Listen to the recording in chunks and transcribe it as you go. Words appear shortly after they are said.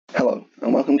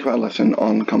to our lesson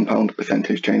on compound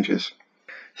percentage changes.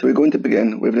 So we're going to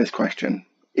begin with this question.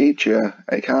 Each year,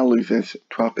 a car loses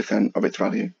 12% of its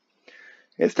value.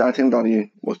 Its starting value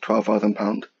was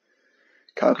 £12,000.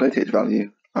 Calculate its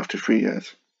value after 3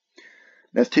 years.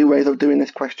 There's two ways of doing this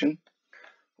question.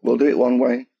 We'll do it one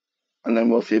way, and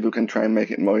then we'll see if we can try and make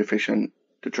it more efficient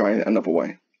to try it another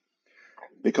way.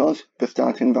 Because the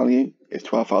starting value is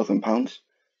 £12,000,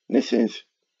 this is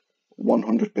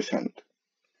 100%.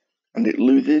 And it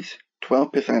loses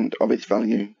 12% of its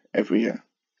value every year.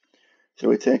 So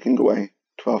we're taking away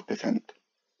 12%,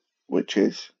 which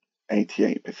is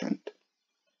 88%.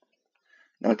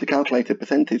 Now to calculate a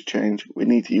percentage change, we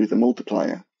need to use a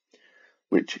multiplier,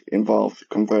 which involves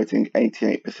converting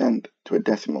 88% to a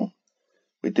decimal.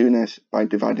 We're doing this by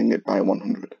dividing it by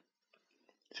 100.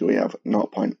 So we have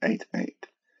 0.88,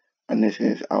 and this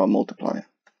is our multiplier.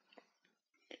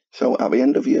 So at the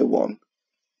end of year 1,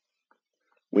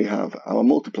 we have our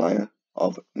multiplier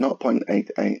of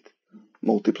 0.88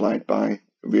 multiplied by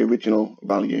the original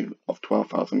value of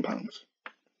 £12,000.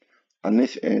 And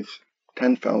this is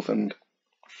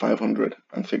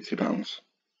 £10,560.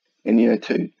 In year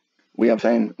 2, we have the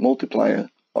same multiplier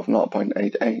of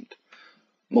 0.88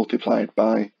 multiplied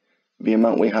by the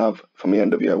amount we have from the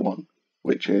end of year 1,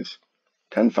 which is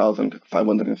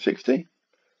 10,560.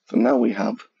 So now we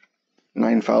have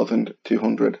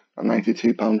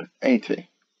 £9,292.80.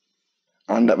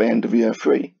 And at the end of year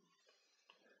 3,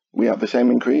 we have the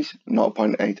same increase,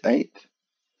 0.88,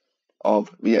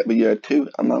 of the year 2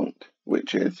 amount,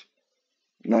 which is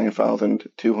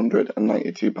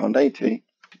 £9,292.80.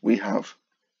 We have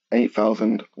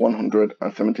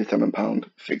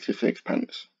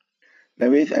 £8,177.66.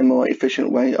 There is a more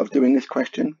efficient way of doing this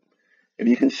question. If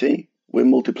you can see, we're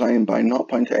multiplying by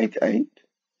 0.88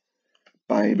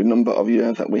 by the number of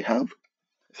years that we have.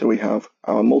 So we have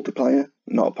our multiplier,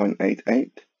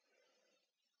 0.88,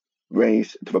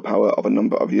 raised to the power of a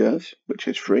number of years, which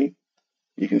is 3.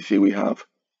 You can see we have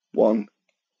 1,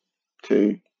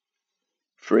 2,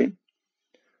 3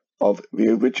 of the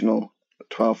original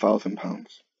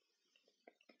 £12,000.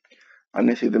 And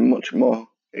this is a much more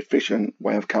efficient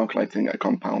way of calculating a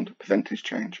compound percentage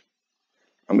change.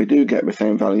 And we do get the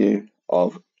same value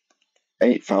of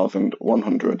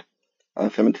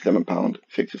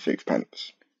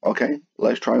 £8,177.66. Okay,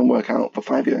 let's try and work out for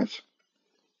 5 years.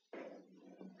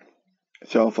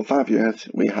 So for 5 years,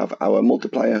 we have our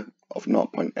multiplier of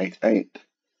 0.88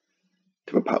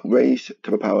 raised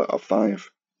to the power of 5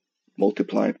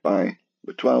 multiplied by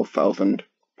the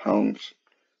 £12,000,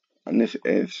 and this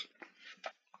is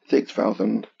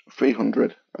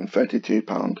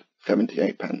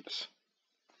 £6,332.78.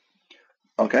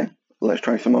 Okay, let's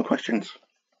try some more questions.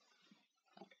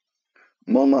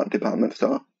 Walmart department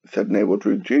store said they would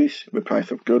reduce the price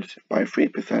of goods by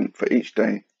 3% for each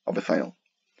day of a sale.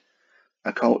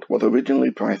 A coat was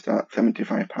originally priced at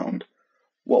 £75.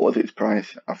 What was its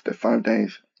price after 5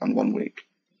 days and 1 week?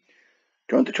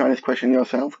 Do you want to try this question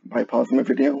yourself by pausing the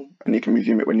video, and you can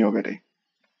resume it when you're ready?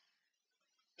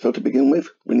 So to begin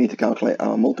with, we need to calculate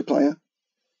our multiplier.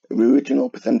 The original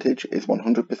percentage is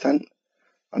 100%,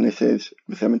 and this is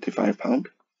the £75.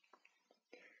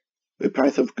 The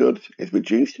price of goods is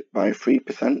reduced by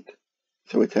 3%,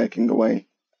 so we're taking away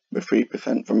the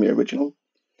 3% from the original,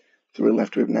 so we're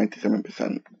left with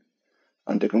 97%.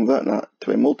 And to convert that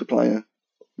to a multiplier,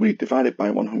 we divide it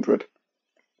by 100,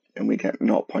 and we get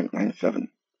 0.97.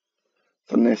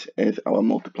 So this is our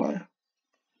multiplier.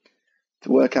 To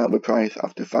work out the price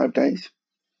after 5 days,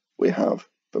 we have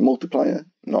the multiplier,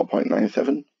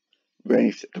 0.97,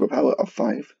 raised to the power of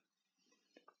 5,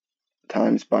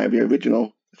 times by the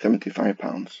original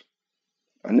 £75,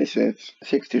 and this is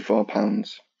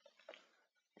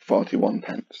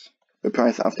 £64.41. The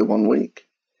price after 1 week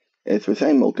is the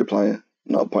same multiplier,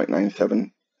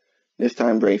 0.97, this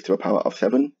time raised to a power of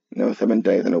 7, 7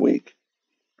 days in a week,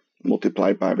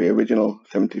 multiplied by the original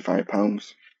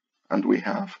 £75, and we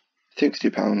have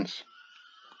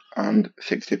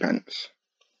 £60.60.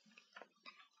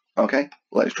 Okay,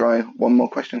 let's try one more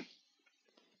question.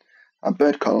 A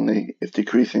bird colony is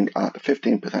decreasing at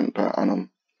 15% per annum.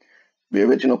 The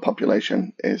original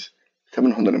population is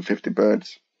 750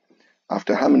 birds.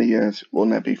 After how many years will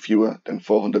there be fewer than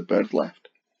 400 birds left?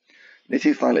 This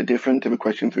is slightly different to the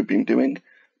questions we've been doing,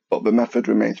 but the method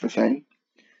remains the same.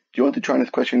 Do you want to try this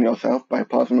question yourself by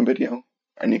pausing the video,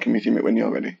 and you can resume it when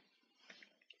you're ready?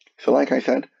 So like I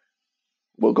said,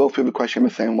 we'll go through the question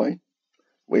the same way.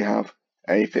 We have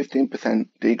a 15%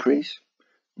 decrease.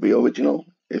 The original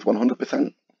is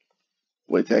 100%.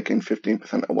 We're taking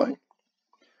 15% away.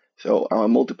 So our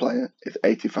multiplier is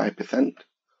 85%,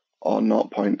 or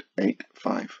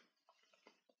 0.85.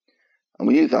 and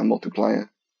we use our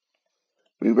multiplier.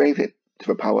 We raise it to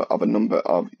the power of a number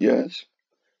of years,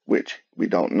 which we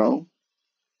don't know.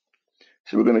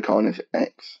 So we're going to call this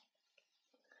x,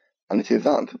 and it is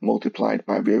that multiplied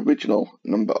by the original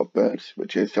number of birds,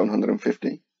 which is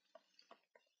 750.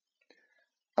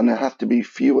 And there has to be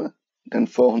fewer than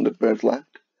 400 birds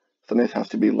left, so this has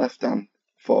to be less than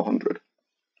 400.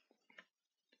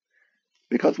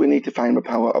 Because we need to find the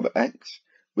power of x,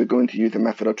 we're going to use the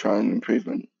method of trial and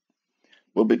improvement.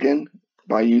 We'll begin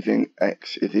by using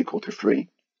x is equal to 3.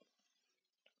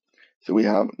 So we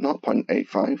have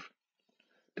 0.85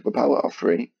 to the power of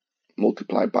 3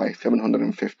 multiplied by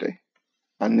 750,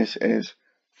 and this is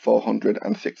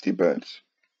 460 birds,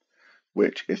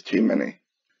 which is too many.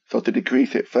 So to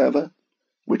decrease it further,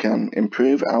 we can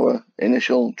improve our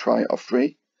initial try of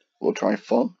 3. We'll try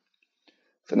 4.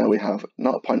 So now we have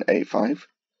 0.85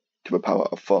 to the power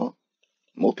of 4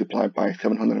 multiplied by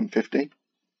 750,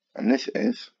 and this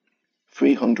is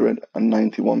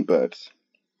 391 birds.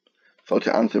 So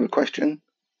to answer the question,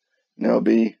 there will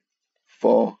be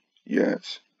 4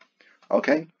 years.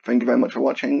 Okay, thank you very much for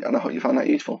watching, and I hope you found that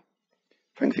useful.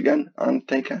 Thanks again, and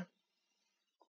take care.